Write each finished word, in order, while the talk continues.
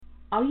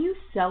Are you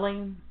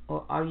selling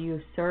or are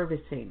you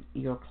servicing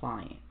your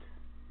client?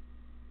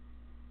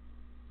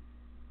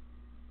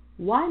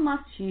 Why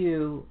must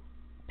you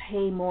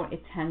pay more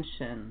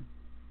attention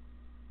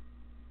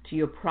to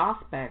your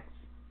prospects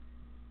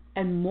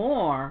and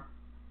more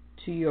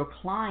to your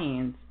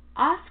clients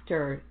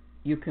after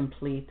you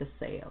complete the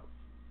sale?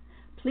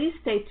 Please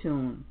stay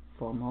tuned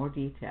for more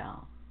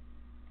detail.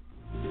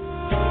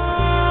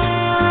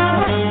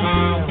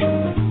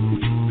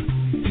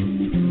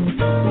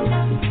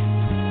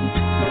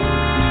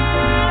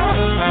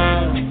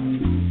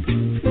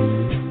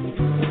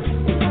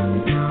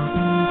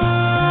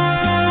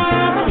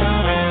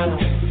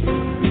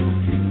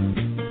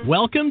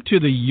 Welcome to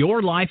the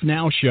Your Life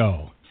Now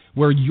show,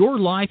 where your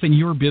life and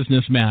your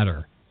business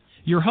matter.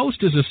 Your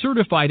host is a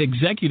certified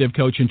executive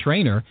coach and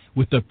trainer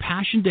with the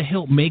passion to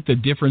help make the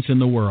difference in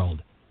the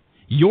world.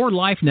 Your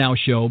Life Now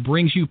show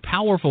brings you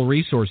powerful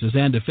resources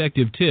and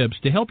effective tips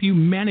to help you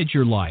manage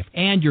your life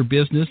and your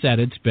business at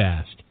its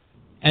best.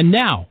 And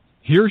now,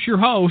 here's your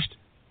host,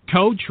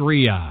 Coach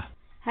Ria.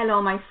 Hello,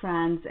 my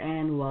friends,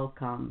 and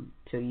welcome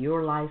to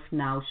Your Life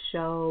Now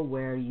show,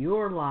 where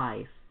your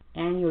life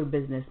and your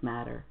business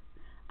matter.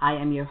 I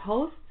am your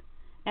host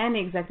and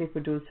executive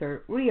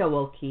producer, Ria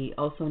Wilkie,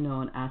 also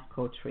known as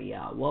Coach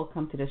Ria.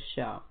 Welcome to the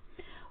show.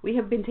 We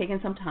have been taking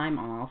some time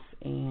off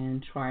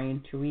and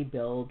trying to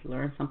rebuild,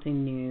 learn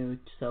something new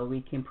so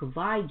we can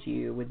provide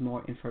you with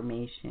more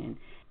information,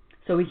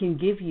 so we can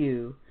give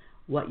you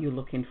what you're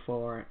looking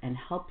for and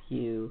help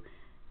you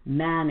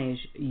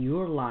manage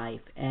your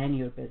life and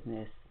your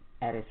business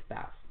at its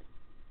best.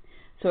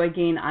 So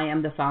again, I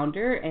am the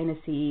founder and the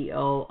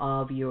CEO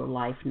of Your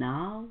Life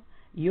Now.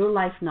 Your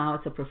Life Now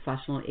is a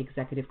professional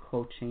executive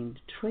coaching,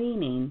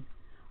 training,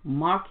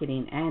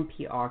 marketing, and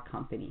PR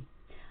company.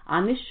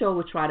 On this show,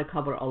 we try to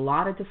cover a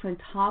lot of different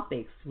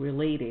topics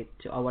related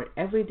to our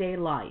everyday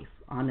life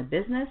on the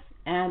business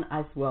and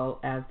as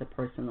well as the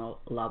personal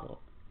level.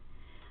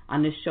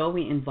 On this show,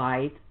 we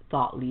invite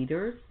thought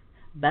leaders,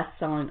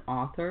 best-selling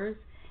authors,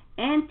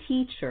 and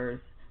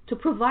teachers to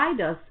provide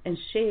us and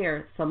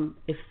share some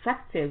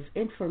effective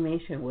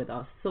information with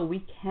us so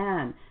we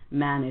can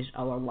manage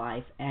our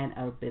life and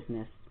our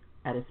business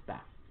at its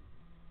best.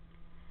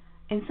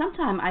 And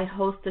sometimes I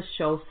host the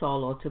show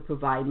solo to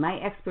provide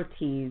my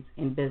expertise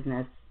in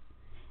business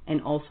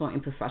and also in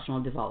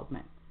professional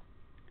development.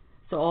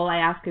 So all I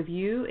ask of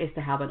you is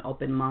to have an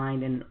open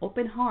mind and an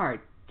open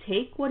heart.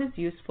 Take what is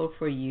useful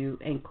for you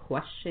and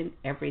question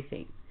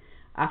everything.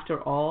 After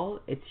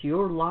all, it's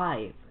your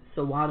life,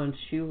 so why don't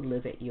you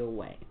live it your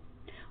way?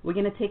 We're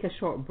going to take a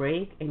short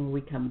break, and when we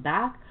come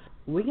back,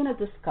 we're going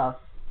to discuss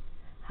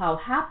how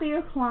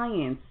happier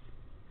clients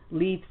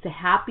leads to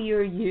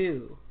happier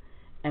you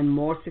and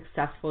more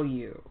successful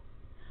you.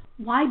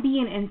 Why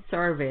being in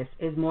service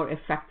is more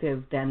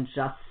effective than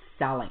just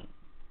selling.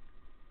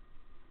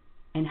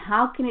 And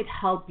how can it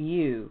help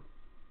you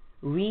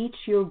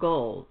reach your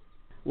goals,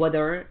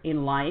 whether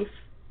in life,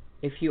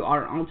 if you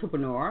are an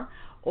entrepreneur,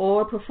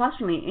 or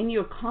professionally in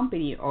your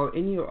company or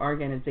in your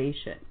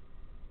organization.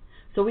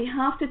 So we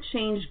have to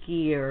change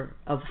gear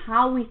of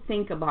how we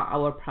think about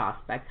our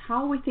prospects,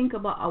 how we think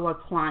about our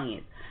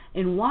clients,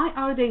 and why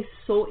are they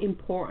so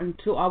important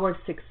to our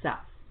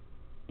success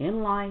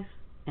in life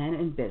and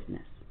in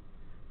business.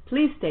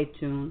 Please stay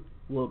tuned.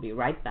 We'll be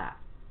right back.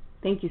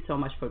 Thank you so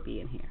much for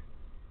being here.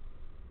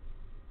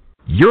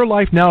 Your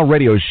Life Now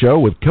radio show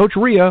with Coach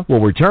Ria will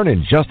return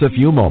in just a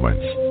few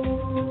moments.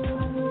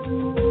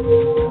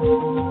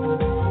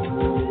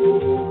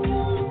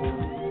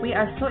 We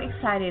are so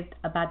excited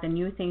about the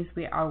new things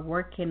we are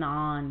working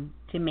on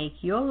to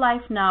make Your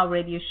Life Now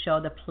radio show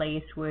the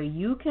place where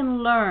you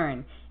can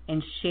learn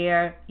and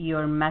share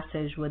your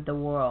message with the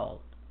world.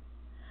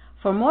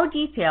 For more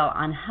detail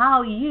on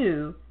how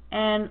you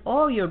and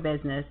or your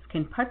business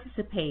can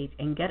participate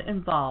and get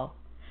involved,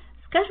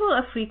 schedule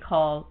a free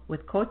call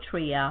with Coach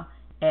Ria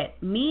at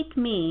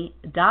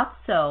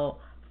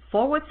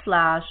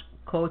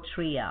meetme.so/Coach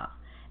Ria,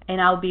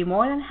 and I'll be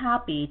more than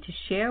happy to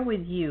share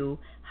with you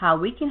how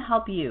we can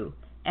help you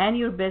and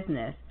your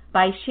business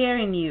by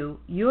sharing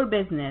your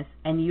business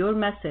and your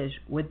message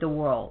with the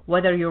world.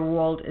 Whether your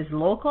world is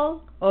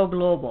local or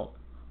global,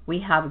 we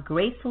have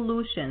great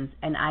solutions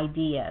and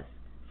ideas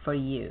for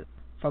you.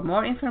 For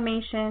more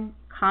information,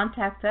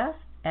 contact us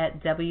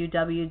at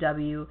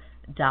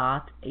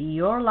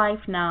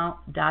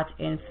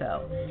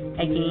www.yourlifenow.info.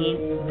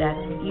 Again,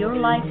 that's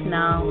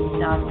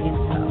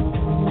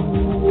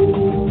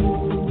yourlifenow.info.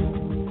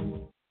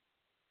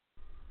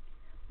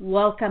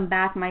 Welcome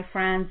back, my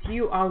friends.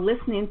 You are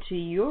listening to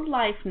Your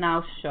Life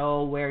Now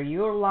show, where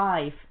your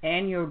life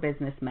and your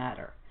business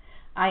matter.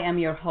 I am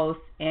your host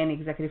and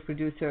executive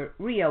producer,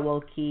 Ria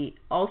Wilkie,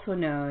 also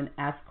known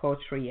as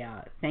Coach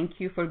Ria. Thank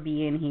you for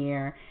being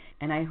here,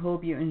 and I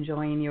hope you're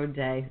enjoying your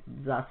day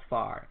thus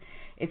far.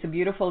 It's a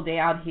beautiful day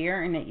out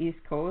here in the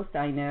East Coast.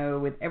 I know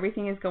with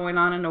everything that's going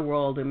on in the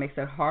world, it makes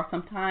it hard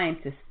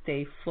sometimes to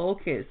stay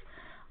focused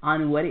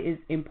on what is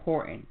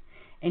important.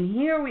 And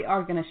here we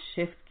are going to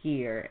shift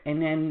gear.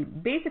 And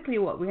then basically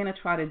what we're going to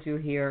try to do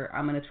here,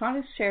 I'm going to try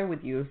to share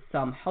with you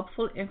some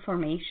helpful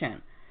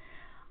information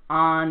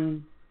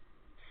on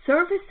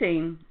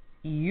servicing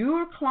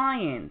your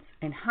clients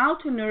and how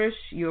to nourish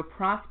your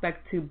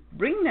prospect to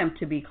bring them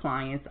to be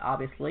clients.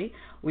 Obviously,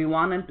 we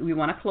want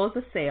to close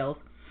the sales,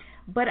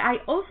 but I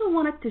also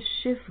wanted to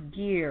shift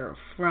gear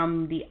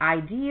from the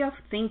idea of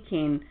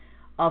thinking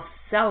of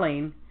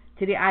selling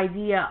to the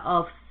idea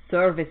of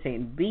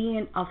servicing,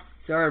 being of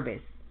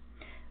service.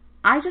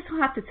 I just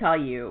have to tell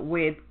you,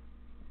 with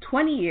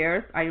 20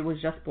 years, I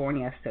was just born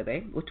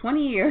yesterday, with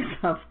 20 years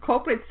of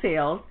corporate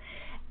sales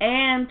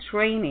and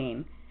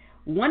training,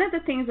 one of the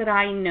things that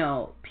I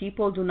know,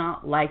 people do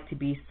not like to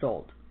be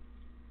sold.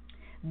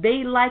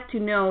 They like to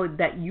know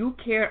that you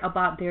care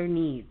about their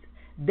needs.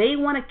 They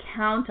want to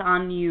count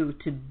on you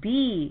to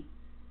be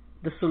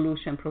the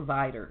solution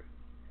provider,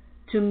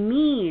 to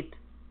meet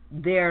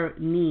their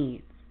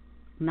needs,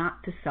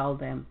 not to sell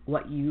them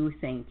what you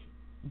think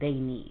they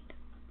need.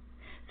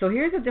 So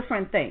here's a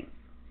different thing.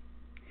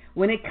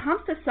 When it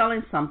comes to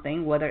selling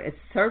something, whether it's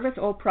service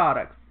or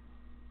products,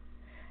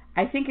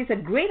 I think it's a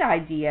great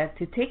idea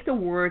to take the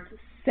word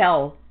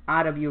sell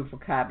out of your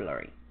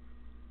vocabulary.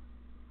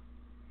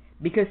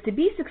 Because to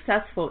be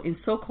successful in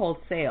so-called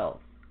sales,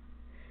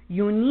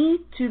 you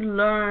need to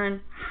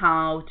learn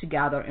how to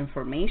gather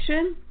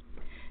information.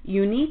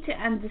 You need to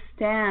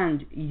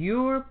understand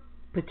your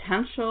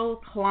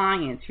potential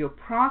clients, your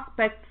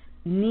prospects'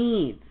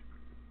 needs,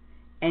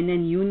 and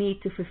then you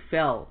need to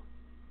fulfill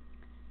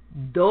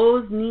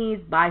those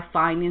needs by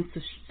finding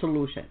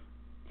solutions.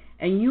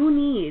 And you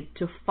need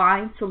to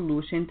find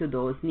solution to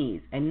those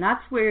needs. And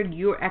that's where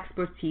your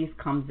expertise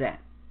comes in.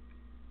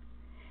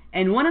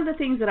 And one of the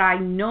things that I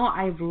know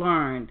I've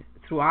learned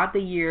throughout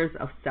the years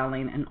of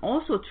selling and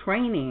also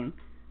training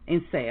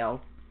in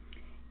sales,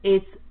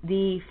 it's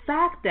the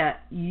fact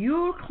that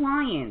your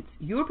clients,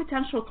 your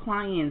potential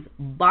clients,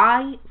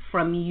 buy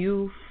from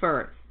you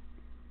first.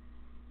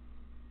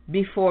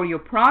 Before your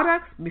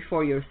products,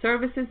 before your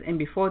services, and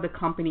before the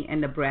company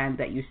and the brand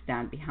that you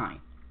stand behind.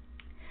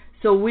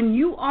 So when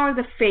you are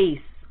the face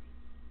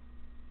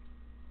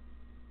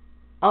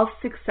of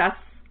success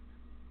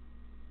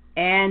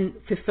and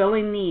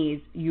fulfilling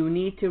needs, you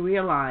need to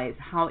realize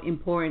how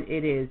important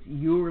it is,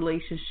 your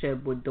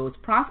relationship with those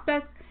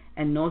prospects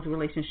and those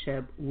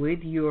relationship with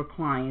your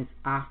clients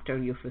after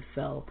you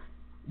fulfill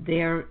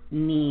their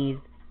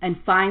needs and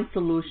find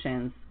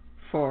solutions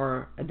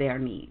for their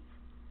needs.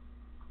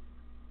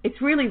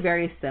 It's really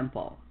very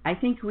simple. I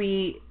think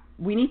we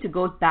need to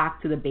go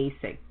back to the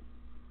basics.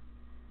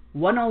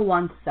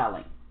 101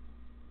 selling.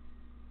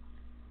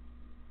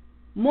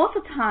 Most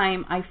of the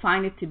time, I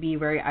find it to be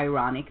very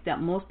ironic that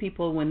most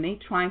people, when they're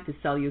trying to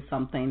sell you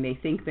something, they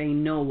think they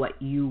know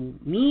what you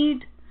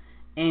need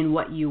and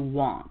what you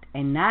want.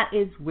 And that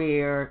is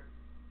where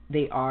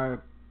they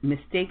are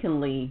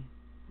mistakenly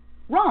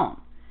wrong.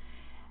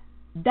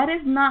 That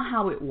is not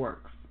how it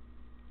works.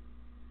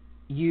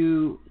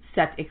 You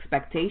set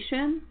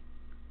expectation,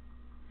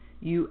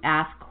 you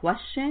ask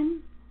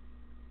questions,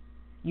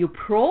 you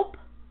probe,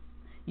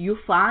 you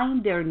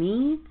find their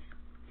needs,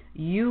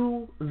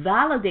 you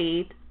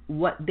validate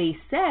what they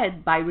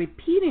said by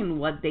repeating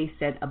what they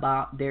said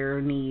about their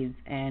needs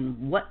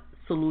and what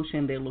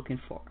solution they're looking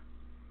for.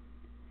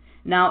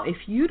 Now, if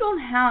you don't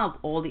have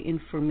all the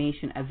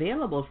information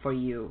available for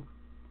you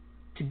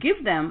to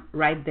give them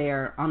right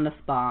there on the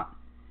spot,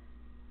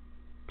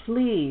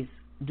 please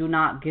do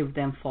not give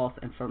them false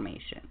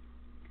information.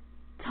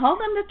 Tell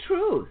them the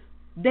truth.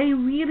 They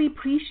really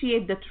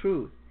appreciate the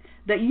truth.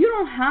 That you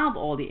don't have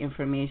all the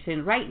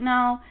information. Right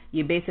now,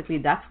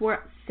 that's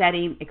what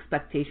setting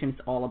expectations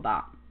is all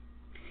about.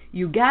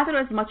 You gather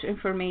as much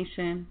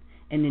information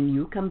and then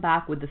you come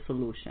back with the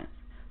solutions.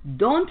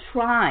 Don't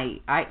try,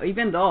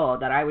 even though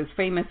that I was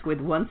famous with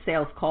one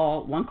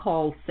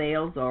call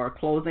sales or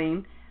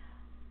closing,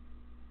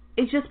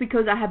 it's just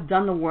because I have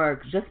done the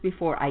work just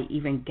before I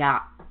even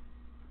got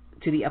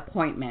to the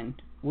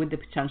appointment with the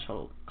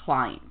potential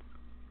client.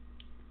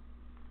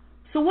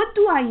 So what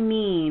do I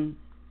mean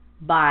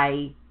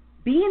by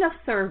being of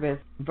service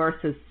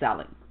versus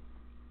selling?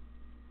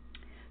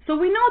 So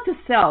we know to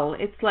sell,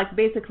 it's like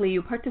basically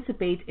you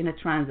participate in a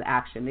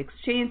transaction,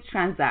 exchange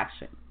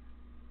transaction.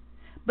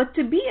 But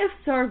to be of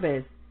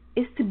service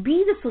is to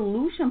be the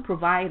solution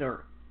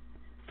provider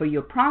for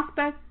your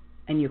prospect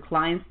and your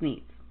client's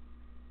needs.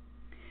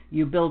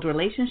 You build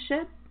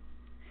relationship,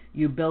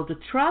 you build a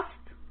trust,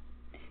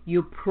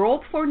 you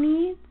probe for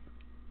needs,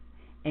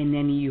 and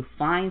then you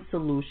find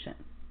solutions.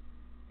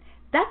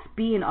 That's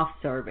being of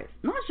service,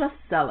 not just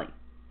selling.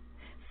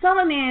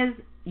 Selling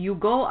is you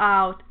go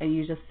out and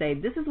you just say,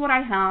 this is what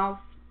I have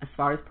as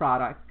far as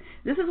products.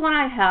 This is what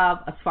I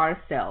have as far as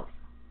sales.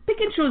 Pick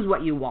and choose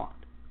what you want.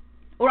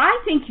 Or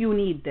I think you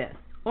need this.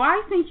 Or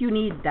I think you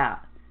need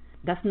that.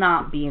 That's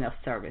not being of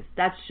service.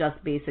 That's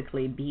just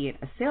basically being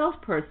a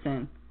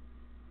salesperson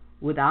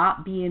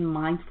without being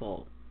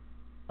mindful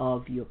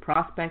of your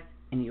prospect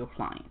and your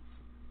clients.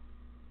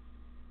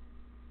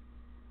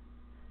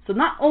 So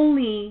not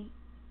only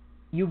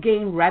you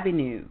gain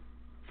revenue.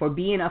 For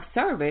being of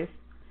service,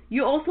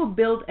 you also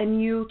build a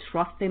new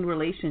trusting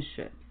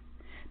relationship.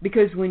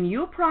 Because when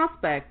your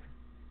prospects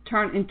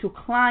turn into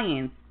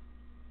clients,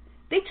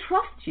 they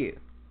trust you.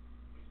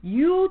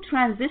 You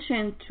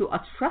transition to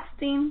a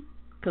trusting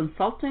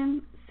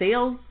consultant,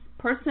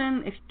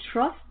 salesperson. If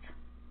trust,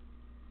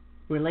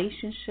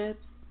 relationships,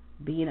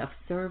 being of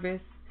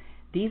service,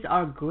 these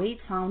are great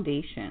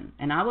foundation,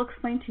 and I will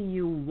explain to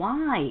you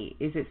why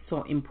is it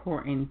so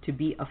important to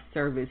be of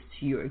service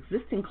to your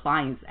existing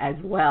clients as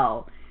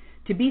well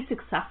to be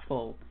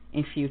successful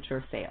in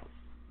future sales.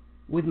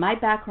 With my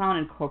background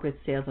in corporate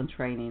sales and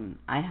training,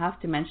 I have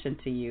to mention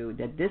to you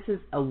that this is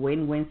a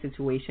win-win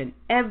situation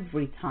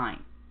every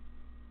time.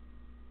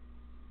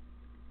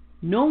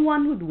 No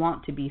one would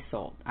want to be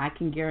sold. I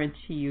can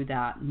guarantee you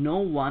that. No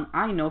one.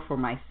 I know for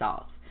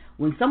myself.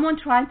 When someone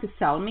tries to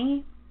sell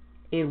me,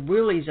 it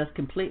really just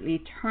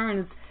completely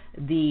turns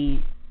the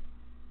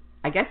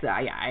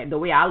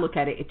way I look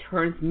at it, it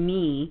turns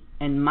me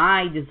and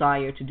my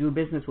desire to do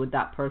business with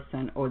that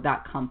person or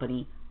that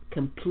company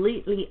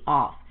completely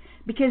off.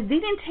 Because they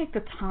didn't take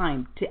the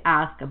time to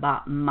ask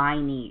about my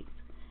needs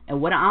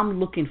and what I'm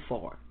looking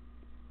for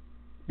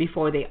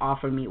before they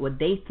offer me what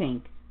they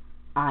think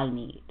I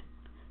need.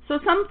 So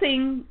some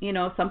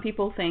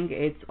people think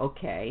it's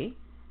okay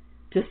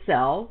to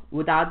sell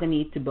without the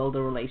need to build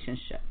a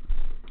relationship.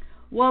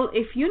 Well,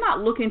 if you're not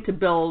looking to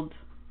build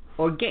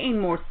or gain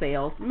more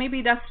sales,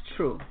 maybe that's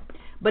true.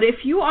 But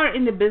if you are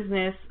in the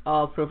business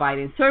of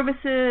providing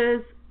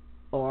services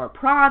or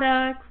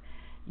products,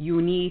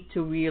 you need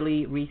to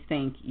really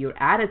rethink your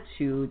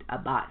attitude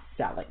about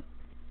selling.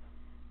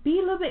 Be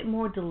a little bit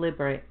more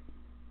deliberate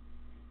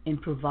in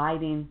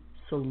providing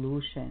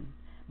solutions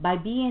by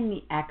being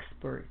the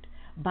expert,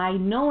 by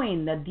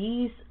knowing that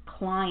these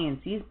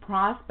clients, these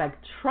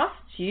prospects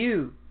trust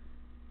you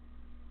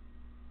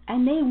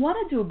and they want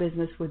to do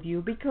business with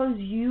you because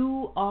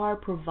you are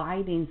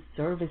providing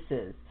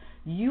services.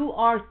 You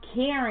are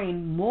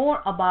caring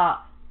more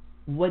about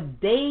what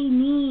they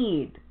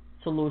need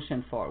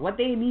solution for. What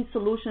they need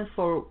solution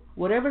for,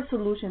 whatever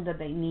solution that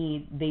they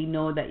need, they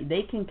know that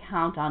they can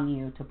count on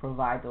you to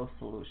provide those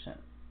solutions.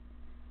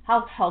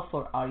 How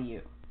helpful are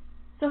you?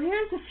 So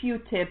here's a few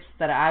tips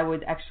that I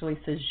would actually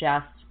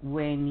suggest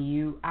when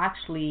you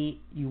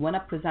want to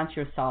present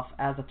yourself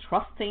as a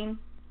trusting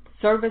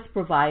service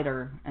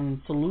provider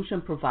and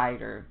solution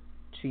provider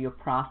to your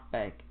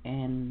prospect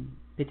and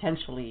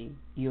potentially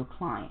your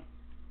client.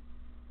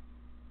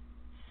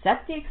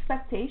 Set the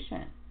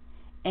expectation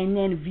and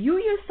then view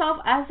yourself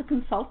as a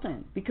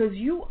consultant, because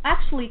you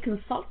actually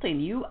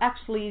consulting, you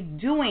actually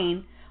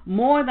doing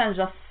more than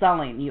just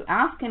selling. You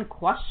asking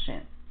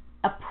questions.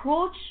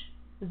 Approach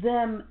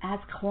them as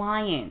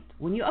clients.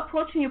 When you're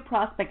approaching your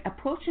prospect,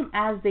 approach them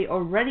as they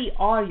already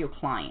are your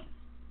clients.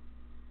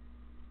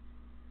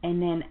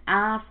 And then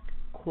ask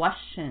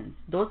questions.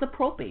 Those are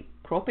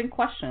probing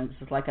questions.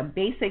 It's like a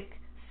basic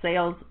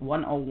sales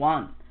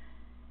 101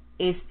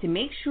 is to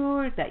make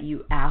sure that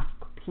you ask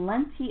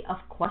plenty of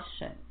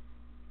questions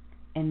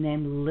and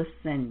then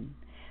listen.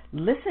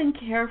 Listen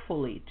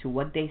carefully to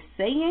what they're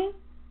saying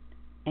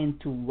and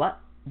to what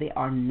they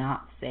are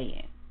not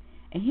saying.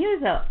 And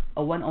here's a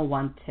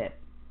 101 tip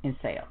in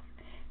sales.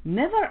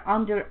 Never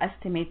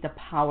underestimate the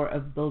power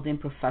of building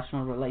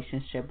professional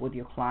relationship with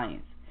your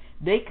clients.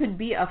 They could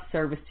be of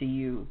service to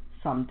you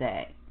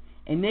someday,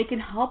 and they can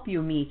help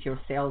you meet your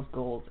sales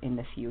goals in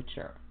the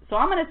future. So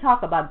I'm going to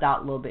talk about that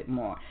a little bit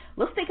more.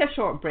 Let's take a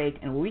short break,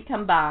 and when we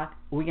come back,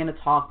 we're going to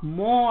talk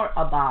more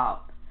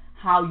about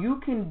how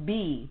you can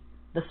be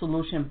the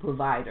solution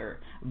provider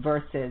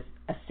versus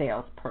a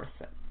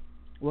salesperson.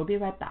 We'll be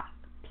right back.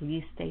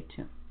 Please stay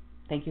tuned.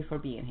 Thank you for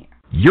being here.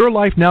 Your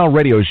Life Now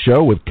radio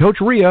show with Coach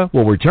Ria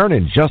will return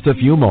in just a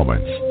few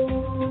moments.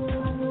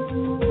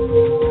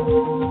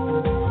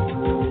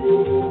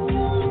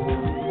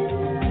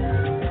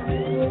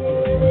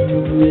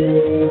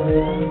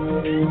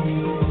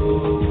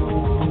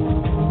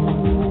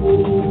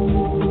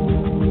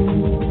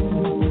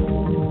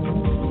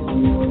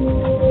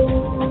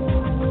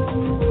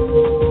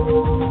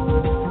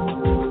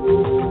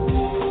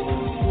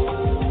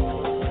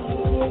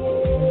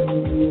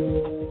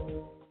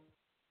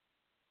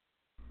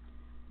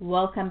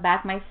 Welcome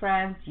back, my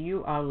friends.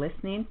 You are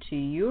listening to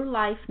Your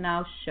Life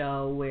Now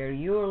show, where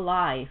your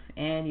life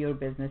and your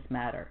business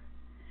matter.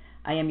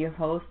 I am your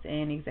host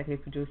and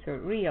executive producer,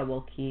 Ria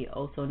Wilkie,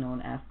 also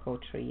known as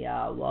Coach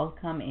Ria.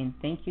 Welcome and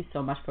thank you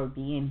so much for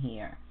being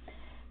here.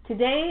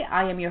 Today,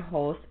 I am your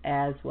host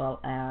as well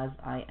as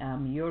I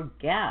am your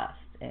guest.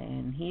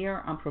 And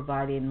here I'm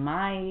providing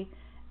my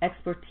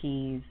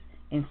expertise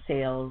in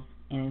sales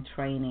and in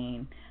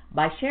training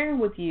by sharing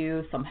with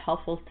you some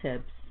helpful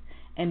tips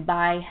and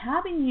by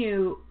having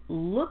you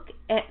look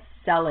at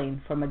selling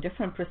from a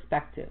different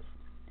perspective.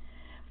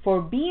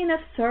 For being of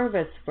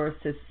service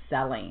versus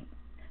selling.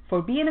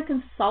 For being a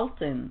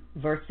consultant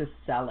versus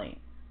selling.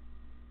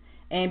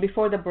 And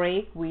before the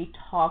break, we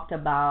talked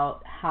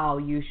about how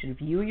you should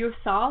view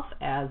yourself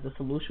as a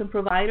solution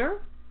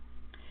provider,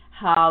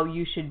 how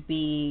you should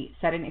be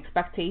setting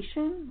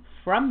expectation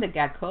from the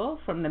get-go,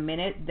 from the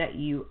minute that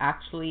you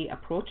actually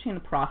approaching a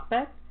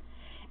prospect,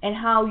 and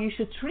how you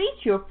should treat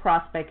your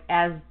prospect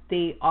as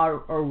they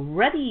are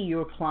already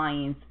your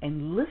clients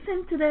and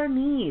listen to their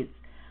needs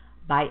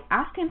by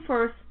asking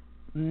first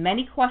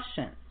many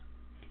questions,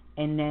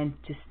 and then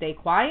to stay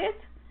quiet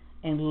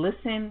and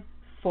listen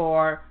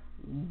for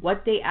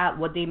what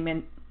they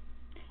meant,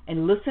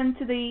 and listen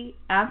to the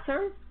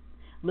answers,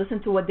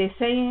 listen to what they're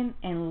saying,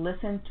 and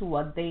listen to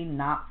what they're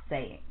not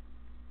saying.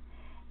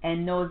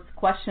 And those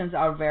questions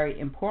are very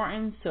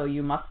important, so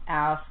you must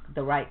ask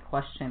the right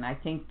question. I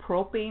think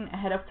probing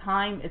ahead of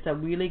time is a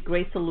really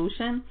great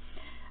solution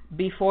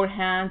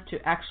beforehand to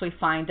actually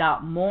find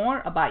out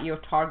more about your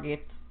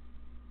target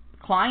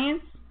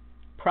clients,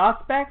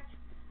 prospects,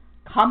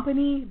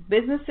 company,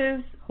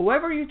 businesses,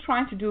 whoever you're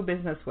trying to do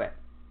business with.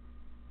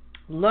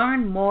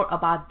 Learn more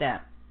about them.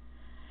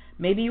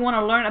 Maybe you want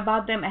to learn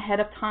about them ahead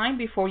of time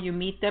before you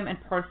meet them in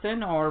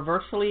person or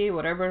virtually,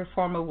 whatever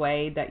form of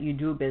way that you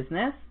do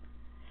business.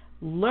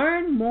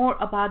 Learn more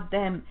about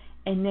them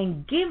and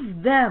then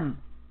give them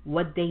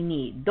what they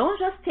need. Don't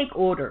just take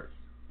orders.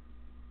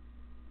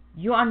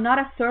 You are not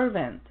a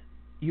servant.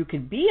 You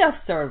could be of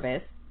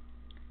service,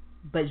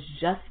 but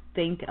just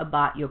think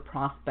about your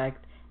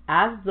prospect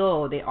as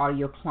though they are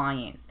your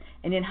clients.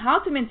 And then how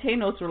to maintain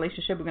those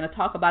relationships, we're going to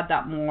talk about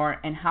that more,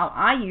 and how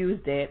I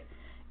used it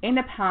in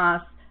the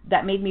past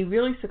that made me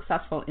really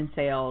successful in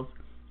sales,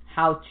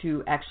 how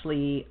to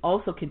actually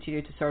also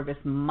continue to service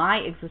my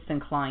existing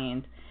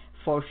client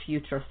for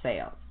future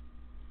sales.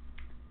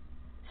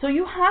 So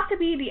you have to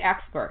be the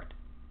expert.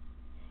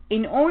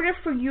 In order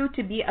for you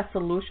to be a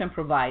solution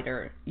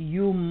provider,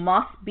 you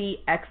must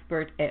be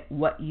expert at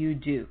what you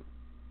do.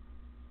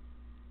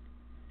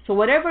 So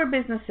whatever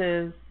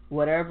businesses,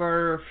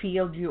 whatever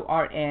field you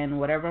are in,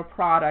 whatever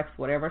products,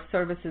 whatever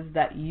services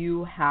that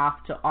you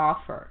have to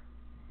offer,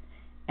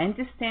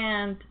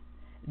 understand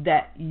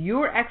that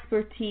your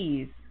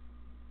expertise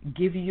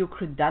gives you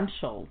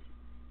credentials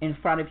in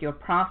front of your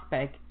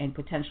prospect and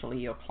potentially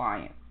your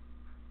client.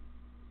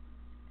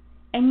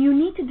 And you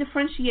need to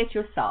differentiate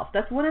yourself.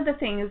 That's one of the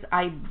things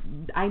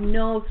I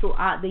know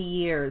throughout the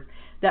years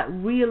that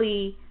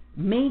really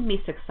made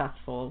me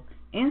successful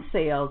in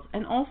sales,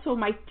 and also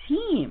my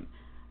team.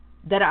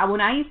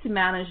 When I used to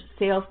manage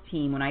sales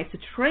team, when I used to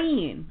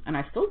train, and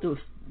I still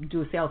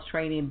do sales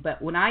training,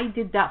 but when I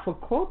did that for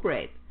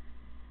corporate,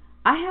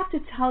 I have to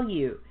tell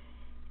you,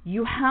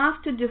 you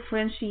have to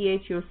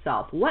differentiate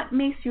yourself. What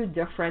makes you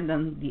different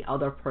than the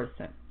other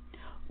person?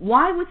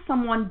 Why would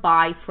someone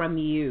buy from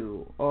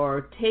you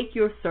or take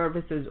your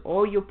services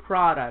or your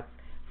products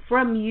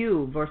from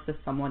you versus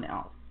someone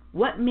else?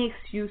 What makes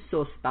you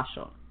so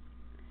special?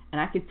 And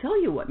I can tell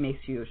you what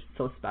makes you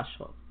so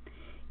special.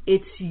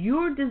 It's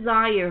your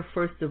desire,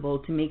 first of all,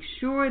 to make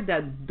sure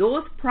that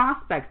those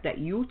prospects that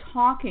you're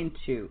talking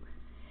to,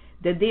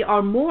 that they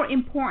are more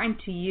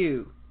important to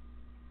you.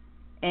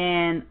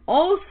 And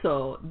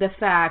also the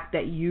fact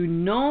that you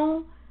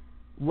know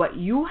what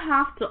you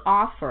have to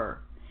offer,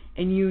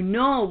 and you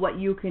know what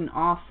you can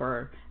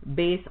offer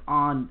based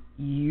on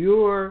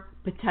your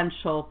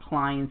potential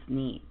client's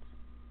needs.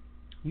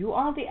 You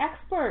are the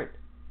expert.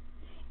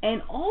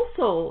 And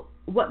also,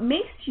 what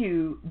makes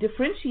you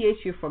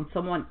differentiate you from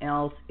someone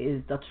else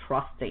is the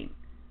trusting.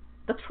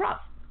 The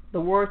trust,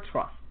 the word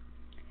trust.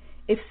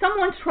 If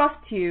someone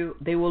trusts you,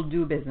 they will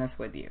do business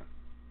with you.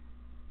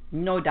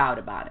 No doubt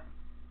about it.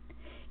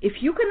 If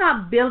you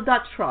cannot build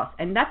that trust,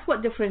 and that's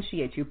what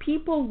differentiates you,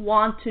 people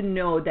want to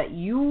know that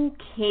you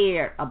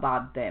care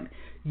about them.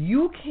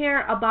 You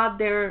care about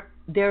their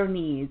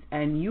needs,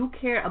 and you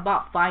care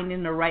about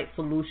finding the right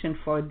solution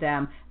for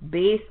them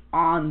based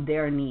on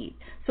their needs.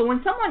 So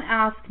when someone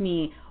asks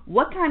me,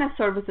 what kind of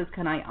services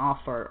can I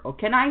offer, or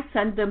can I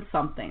send them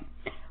something?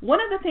 One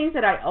of the things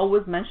that I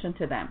always mention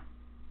to them,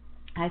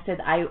 I said,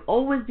 I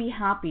always be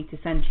happy to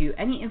send you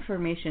any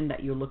information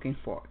that you're looking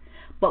for.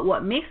 But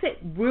what makes it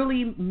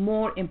really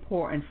more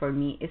important for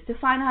me is to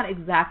find out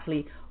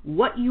exactly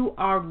what you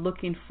are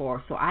looking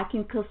for, so I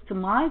can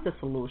customize the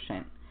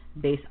solution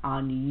based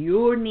on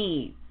your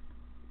needs,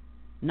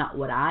 not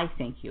what I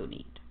think you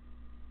need.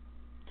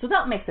 So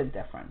that makes it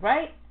different,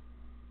 right?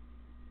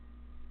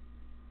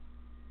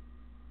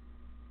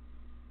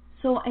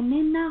 So, and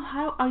then now,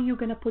 how are you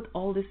going to put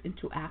all this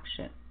into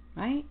action,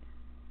 right?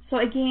 So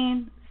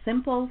again,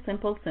 simple.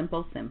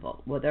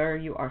 Whether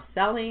you are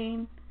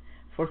selling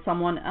for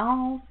someone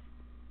else,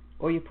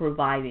 or you're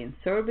providing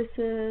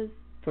services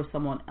for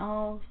someone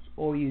else,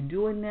 or you're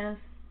doing this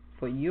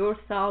for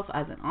yourself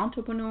as an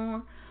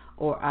entrepreneur,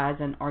 or as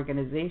an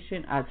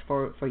organization, as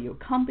for your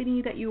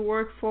company that you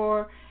work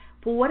for.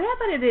 But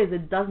whatever it is,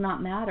 it does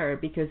not matter,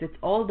 because it's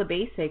all the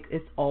basic,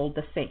 it's all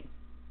the same.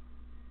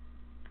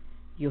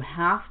 You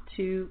have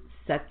to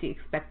set the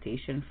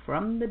expectation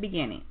from the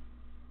beginning.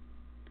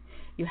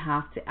 You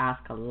have to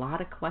ask a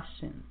lot of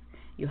questions.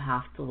 You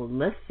have to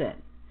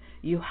listen.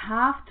 You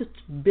have to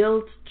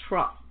build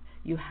trust.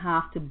 You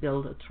have to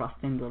build a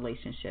trusting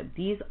relationship.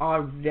 These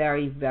are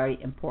very,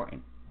 very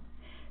important.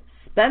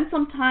 Spend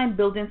some time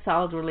building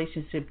solid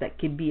relationships that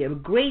can be a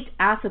great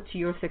asset to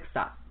your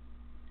success.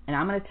 And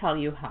I'm going to tell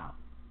you how.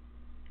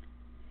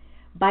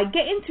 By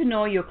getting to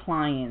know your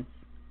clients,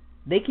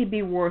 they can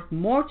be worth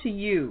more to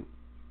you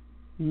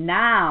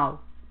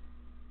now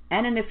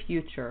and in the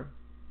future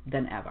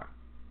than ever.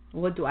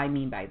 What do I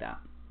mean by that?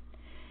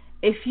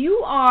 If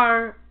you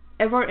are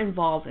ever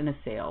involved in a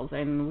sales,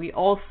 and we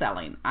all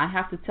selling, I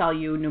have to tell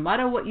you, no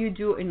matter what you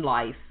do in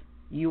life,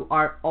 you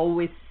are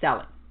always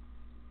selling.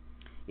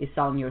 You're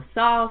selling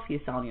yourself,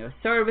 you're selling your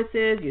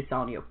services, you're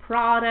selling your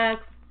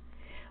products.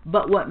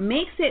 But what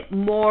makes it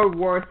more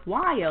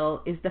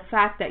worthwhile is the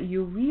fact that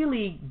you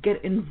really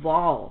get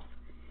involved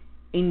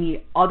in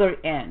the other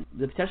end,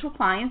 the potential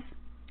clients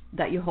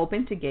that you're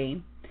hoping to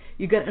gain.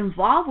 You get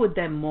involved with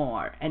them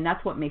more, and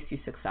that's what makes you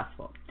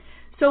successful.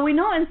 So we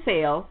know in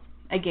sales,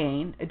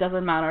 again, it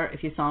doesn't matter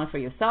if you're selling for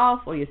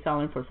yourself or you're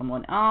selling for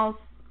someone else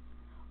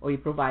or you're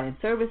providing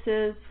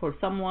services for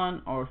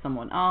someone or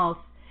someone else.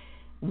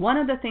 One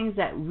of the things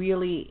that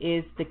really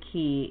is the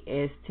key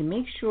is to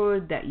make sure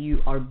that you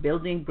are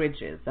building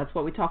bridges. That's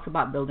what we talked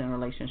about, building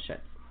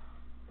relationships.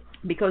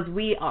 Because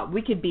we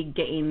could be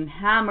getting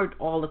hammered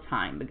all the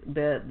time.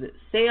 The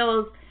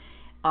sales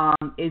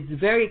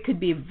could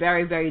be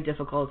very, very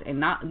difficult,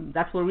 and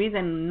that's the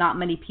reason not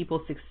many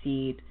people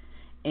succeed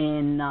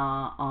in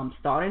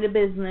starting a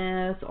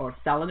business or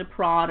selling a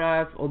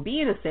product or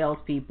being a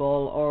salespeople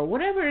or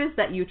whatever it is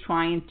that you're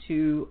trying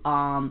to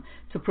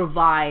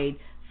provide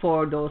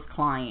for those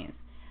clients.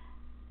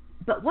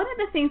 But one of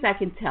the things I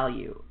can tell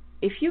you,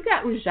 if you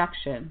get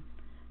rejection,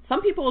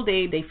 some people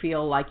they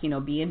feel like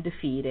being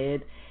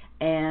defeated,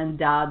 and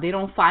they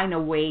don't find a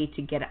way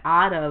to get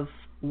out of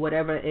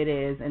whatever it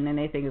is, and then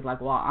they think it's like,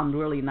 well, I'm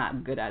really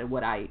not good at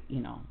what I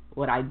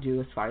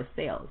do as far as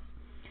sales.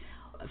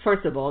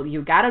 First of all,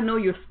 you got to know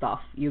your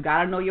stuff. You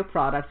got to know your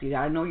products. You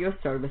got to know your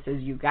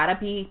services. You got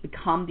to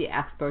become the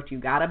expert. You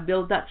got to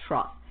build that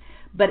trust.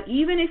 But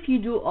even if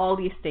you do all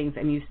these things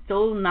and you're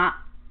still not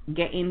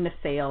getting the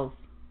sales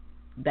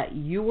that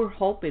you were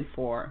hoping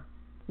for,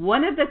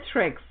 one of the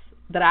tricks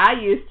that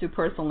I used to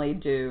personally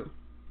do,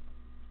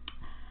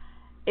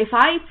 if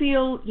I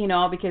feel,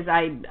 because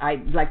I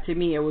like, to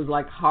me, it was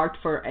like hard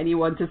for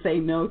anyone to say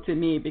no to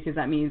me, because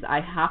that means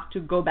I have to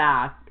go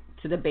back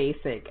to the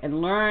basic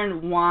and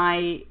learn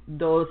why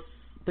those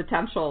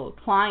potential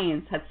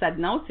clients had said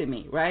no to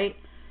me, right?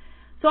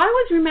 So I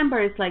always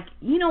remember, it's like,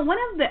 one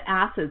of the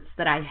assets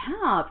that I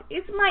have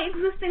is my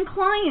existing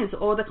clients,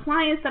 or the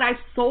clients that I've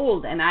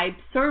sold and I've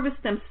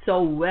serviced them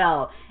so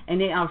well and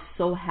they are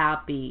so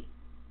happy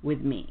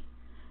with me.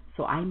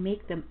 So I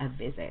make them a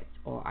visit,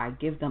 or I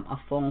give them a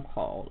phone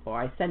call,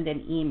 or I send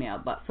an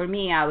email. But for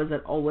me, I was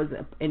always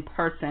an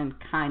in-person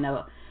kind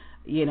of,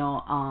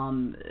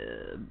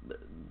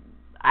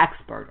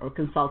 expert or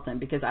consultant,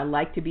 because I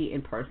like to be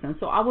in person.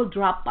 So I will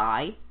drop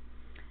by,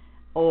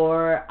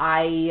 or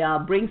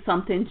I bring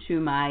something to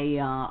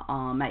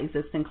my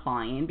existing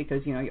client,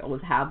 because you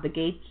always have the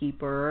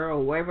gatekeeper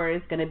or whoever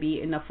is going to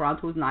be in the front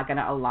who's not going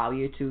to allow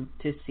you to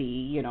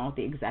see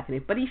the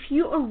executive. But if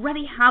you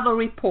already have a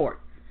rapport,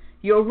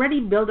 you already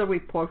build a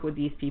rapport with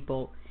these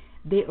people,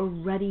 they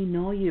already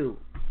know you,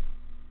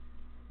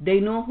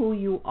 they know who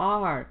you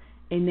are,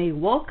 and they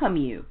welcome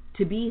you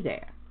to be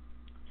there.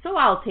 So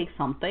I'll take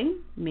something,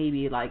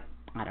 maybe like,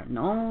 I don't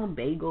know,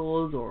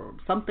 bagels or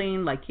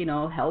something like,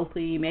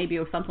 healthy maybe,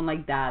 or something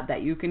like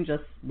that you can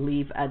just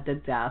leave at the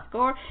desk.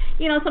 Or,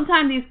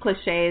 sometimes these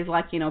cliches,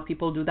 like,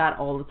 people do that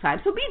all the time.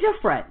 So be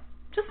different.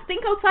 Just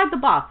think outside the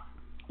box.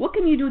 What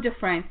can you do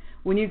different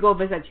when you go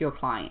visit your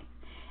client?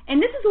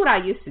 And this is what I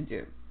used to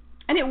do.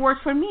 And it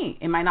worked for me.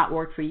 It might not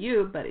work for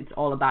you, but it's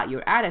all about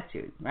your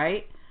attitude,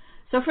 right?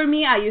 So for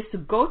me, I used to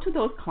go to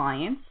those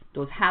clients,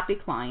 those happy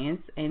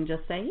clients, and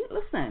just say, hey,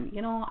 listen,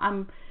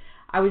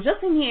 I was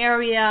just in the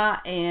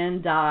area,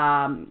 and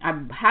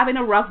I'm having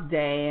a rough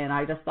day, and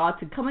I just thought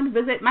to come and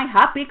visit my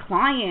happy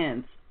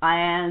clients.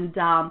 And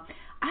I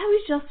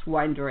was just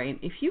wondering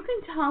if you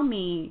can tell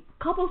me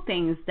a couple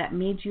things that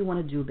made you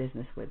want to do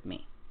business with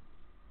me.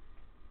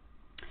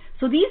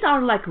 So these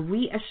are like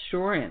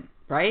reassuring,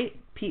 right?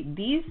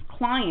 These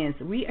clients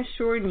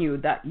reassuring you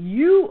that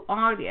you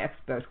are the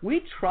expert.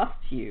 We trust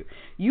you.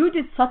 You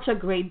did such a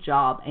great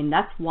job, and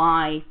that's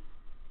why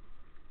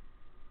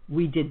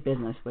we did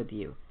business with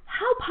you.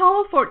 How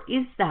powerful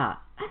is that?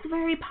 That's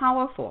very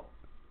powerful.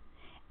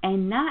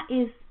 And that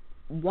is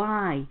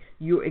why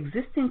your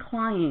existing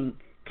client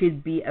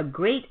could be a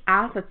great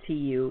asset to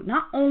you,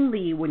 not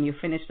only when you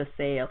finish the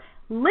sale,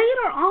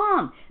 later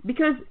on,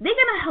 because they're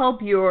going to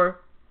help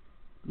your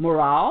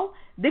morale.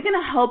 They're going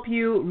to help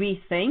you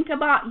rethink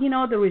about,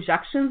 the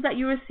rejections that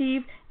you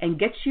received, and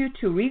get you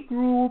to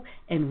regroup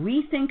and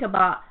rethink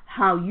about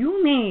how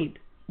you made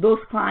those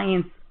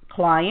clients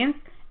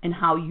and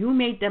how you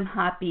made them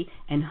happy,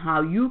 and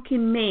how you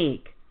can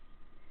make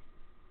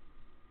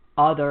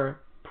other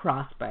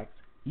prospects,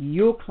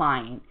 your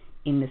client,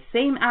 in the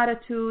same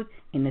attitude,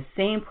 in the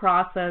same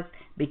process.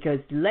 Because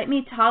let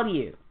me tell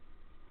you,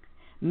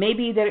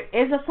 Maybe there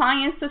is a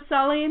science to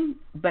selling,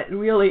 but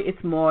really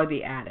it's more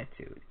the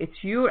attitude.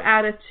 It's your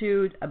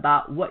attitude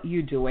about what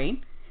you're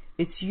doing.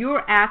 It's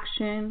your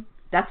action.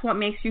 That's what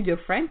makes you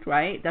different,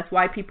 right? That's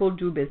why people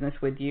do business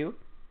with you.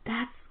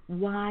 That's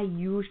why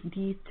you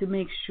need to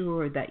make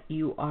sure that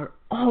you are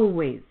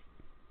always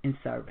in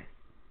service.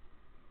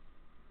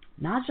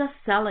 Not just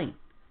selling.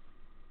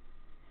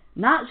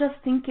 Not just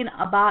thinking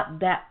about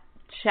that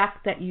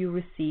check that you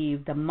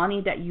receive, the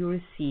money that you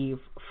receive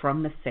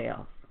from the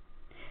sales.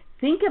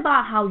 Think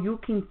about how you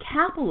can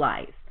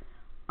capitalize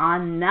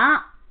on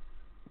that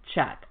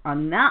check,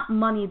 on that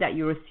money that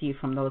you receive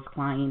from those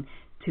clients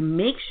to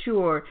make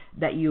sure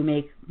that you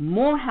make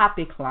more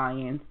happy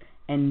clients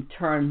and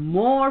turn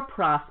more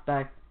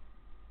prospects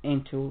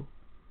into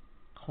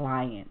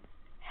clients.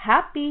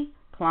 Happy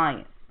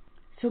clients.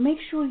 So make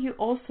sure you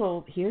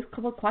also, here's a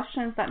couple of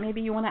questions that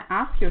maybe you want to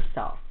ask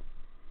yourself.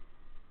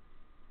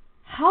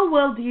 How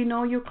well do you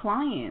know your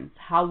clients?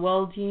 How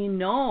well do you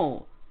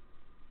know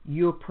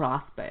your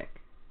prospect,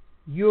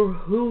 your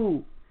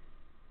who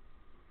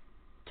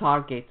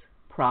target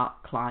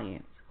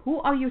clients? Who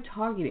are you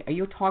targeting? Are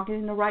you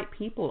targeting the right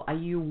people? Are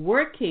you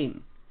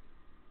working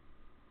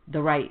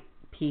the right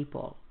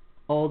people,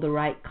 or the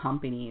right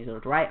companies, or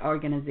the right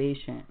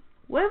organization?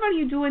 Whatever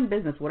you do in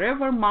business,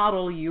 whatever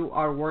model you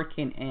are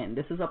working in,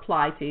 this is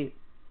applied to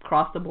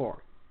across the board,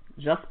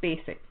 just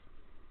basics.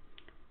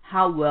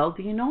 How well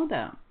do you know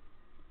them?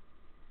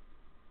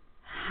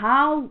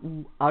 How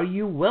are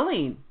you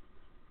willing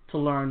to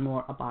learn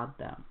more about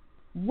them?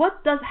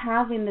 What does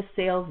having the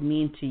sales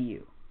mean to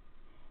you?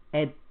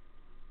 At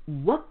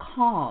what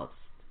cost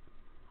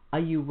are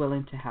you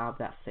willing to have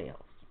that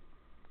sales?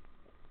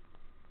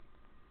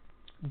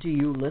 Do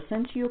you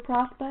listen to your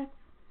prospects?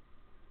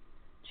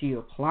 To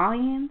your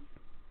clients?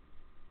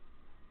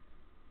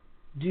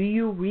 Do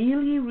you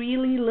really,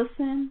 really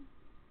listen?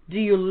 Do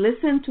you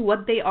listen to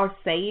what they are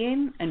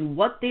saying and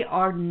what they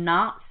are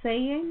not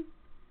saying?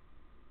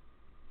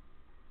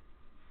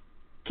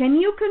 Can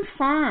you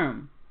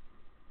confirm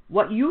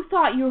what you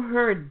thought you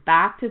heard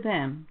back to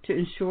them to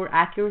ensure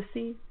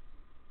accuracy?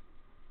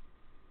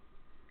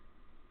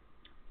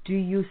 Do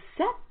you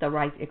set the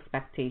right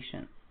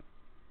expectations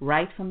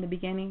right from the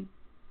beginning?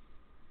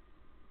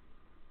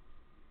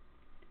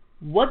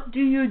 What do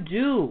you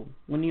do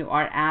when you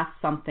are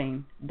asked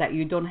something that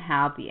you don't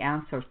have the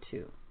answer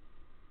to?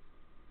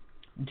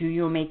 Do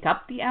you make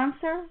up the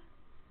answer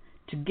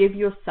to give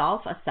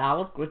yourself a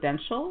solid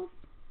credential,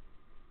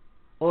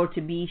 or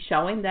to be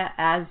showing that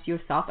as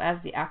yourself as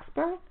the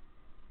expert?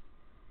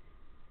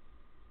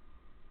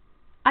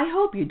 I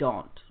hope you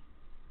don't.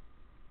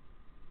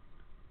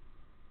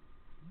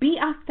 Be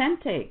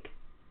authentic.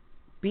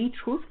 Be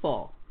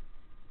truthful.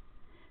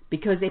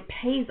 Because it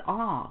pays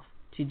off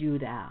to do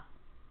that.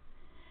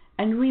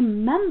 And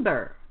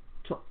remember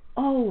to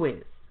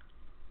always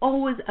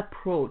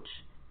approach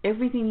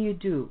everything you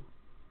do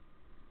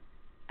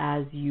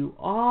as you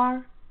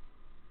are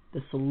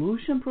the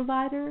solution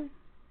provider,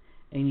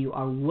 and you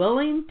are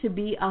willing to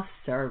be of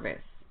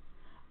service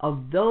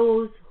of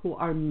those who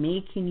are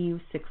making you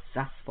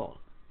successful.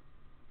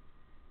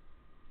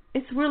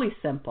 It's really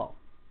simple.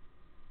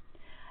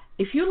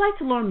 If you like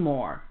to learn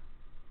more,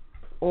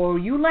 or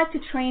you like to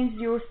train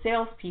your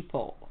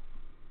salespeople,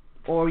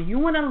 or you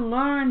want to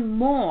learn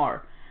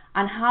more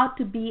on how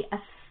to be a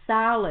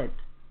solid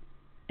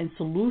and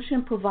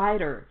solution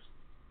provider,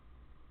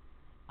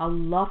 I'd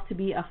love to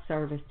be of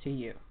service to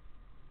you.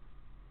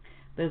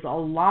 There's a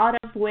lot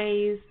of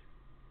ways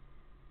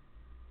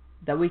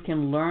that we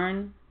can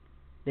learn.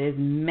 There's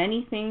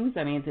many things.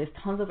 I mean, there's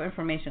tons of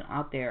information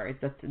out there.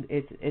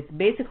 It's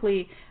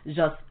basically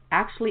just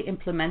actually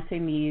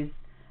implementing these,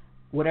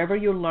 whatever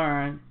you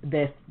learn,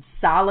 this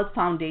solid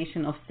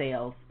foundation of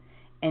sales,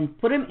 and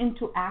put them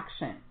into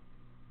action.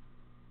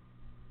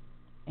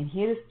 And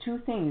here's 2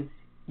 things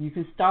you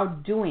can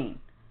start doing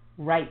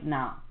right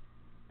now.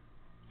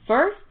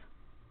 First,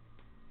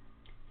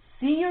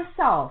 see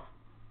yourself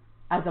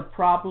as a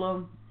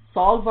problem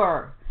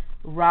solver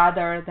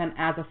rather than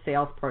as a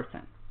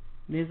salesperson.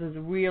 This is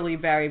really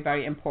very,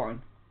 very important.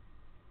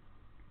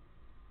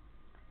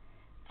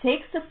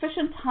 Take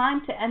sufficient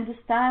time to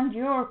understand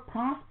your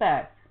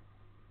prospect,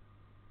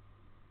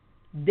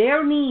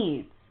 their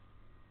needs,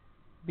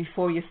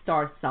 before you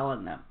start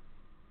selling them.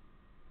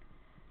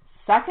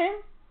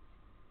 Second,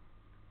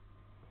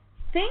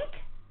 think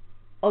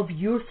of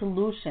your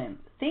solution.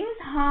 Think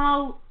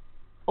how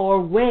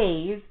or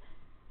ways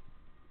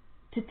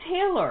to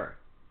tailor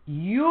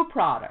your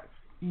products,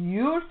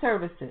 your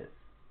services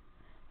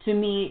to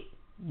meet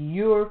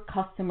your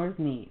customers'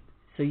 needs,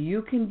 so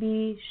you can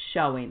be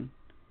showing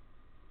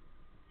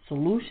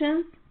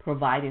solutions,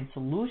 providing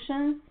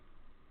solutions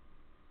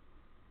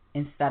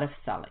instead of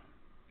selling.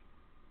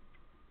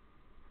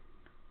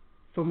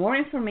 For more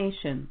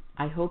information,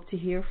 I hope to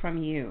hear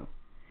from you.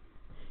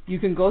 You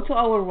can go to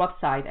our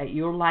website at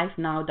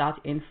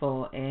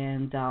yourlifenow.info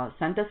and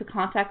send us a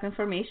contact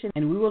information,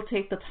 and we will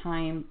take the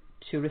time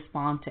to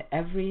respond to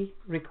every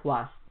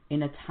request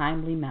in a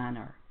timely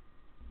manner.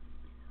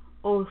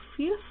 or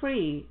feel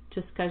free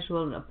to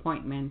schedule an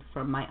appointment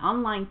from my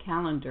online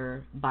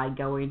calendar by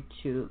going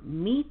to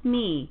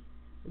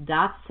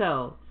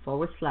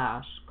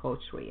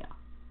meetme.so/Coach Ria.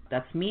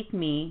 That's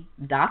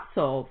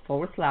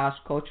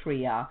meetme.so/Coach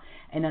Ria,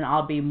 and then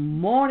I'll be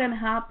more than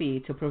happy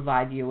to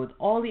provide you with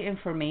all the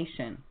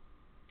information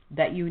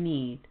that you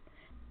need,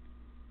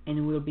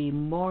 and we'll be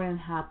more than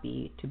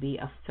happy to be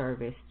of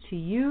service to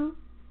you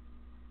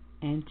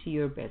and to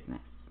your business.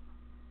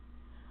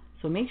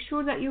 So make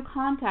sure that you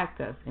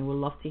contact us, and we'd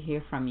love to hear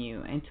from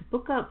you. And to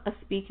book up a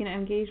speaking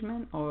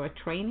engagement or a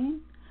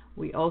training,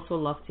 we also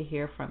love to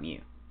hear from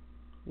you.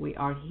 We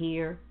are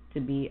here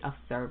to be of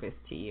service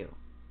to you.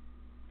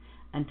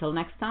 Until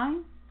next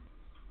time.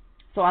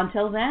 So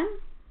until then,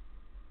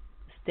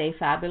 stay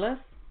fabulous.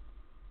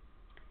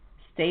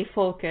 Stay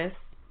focused.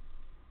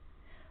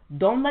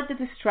 Don't let the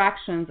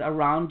distractions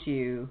around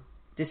you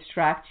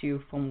distract you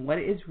from what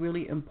is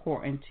really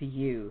important to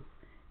you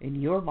in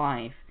your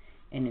life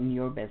and in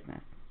your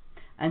business.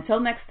 Until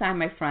next time,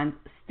 my friends,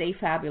 stay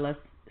fabulous,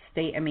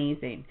 stay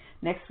amazing.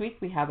 Next week,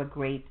 we have a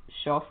great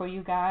show for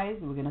you guys.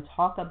 We're going to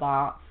talk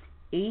about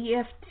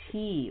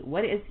EFT.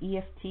 What is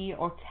EFT,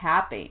 or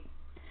tapping?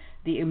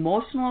 The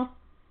Emotional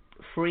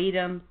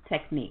Freedom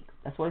Technique.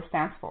 That's what it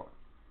stands for.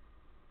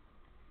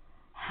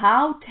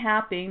 How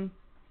tapping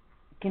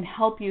can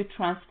help you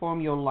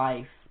transform your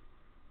life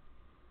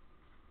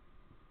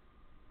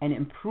and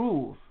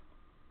improve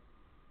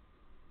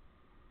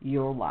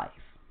your life.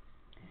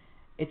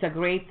 It's a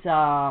great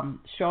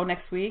show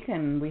next week,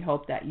 and we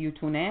hope that you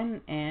tune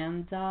in,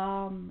 and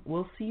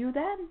we'll see you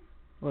then.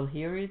 We'll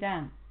hear you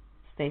then.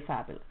 Stay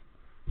fabulous.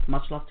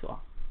 Much love to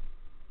all.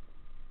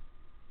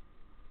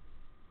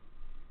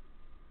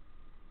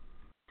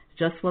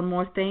 Just one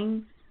more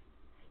thing.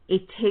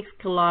 It takes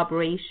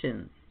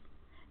collaboration,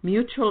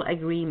 mutual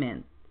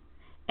agreement,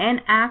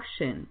 and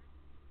action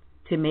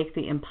to make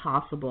the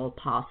impossible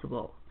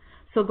possible.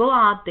 So go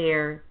out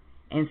there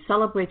and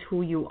celebrate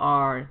who you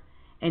are,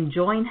 and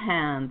join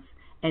hands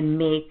and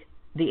make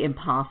the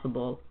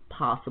impossible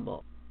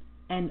possible.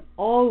 And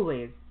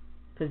always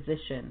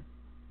position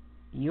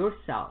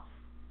yourself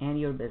and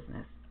your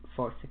business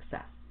for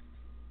success.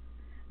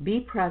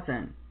 Be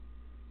present.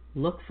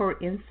 Look for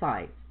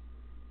insights.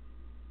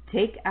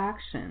 Take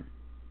action.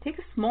 Take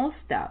small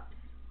steps.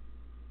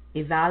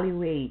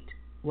 Evaluate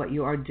what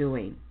you are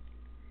doing.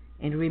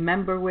 And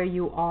remember where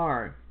you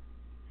are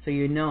so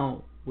you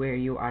know where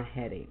you are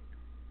heading.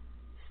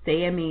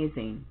 Stay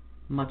amazing.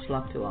 Much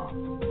love to all.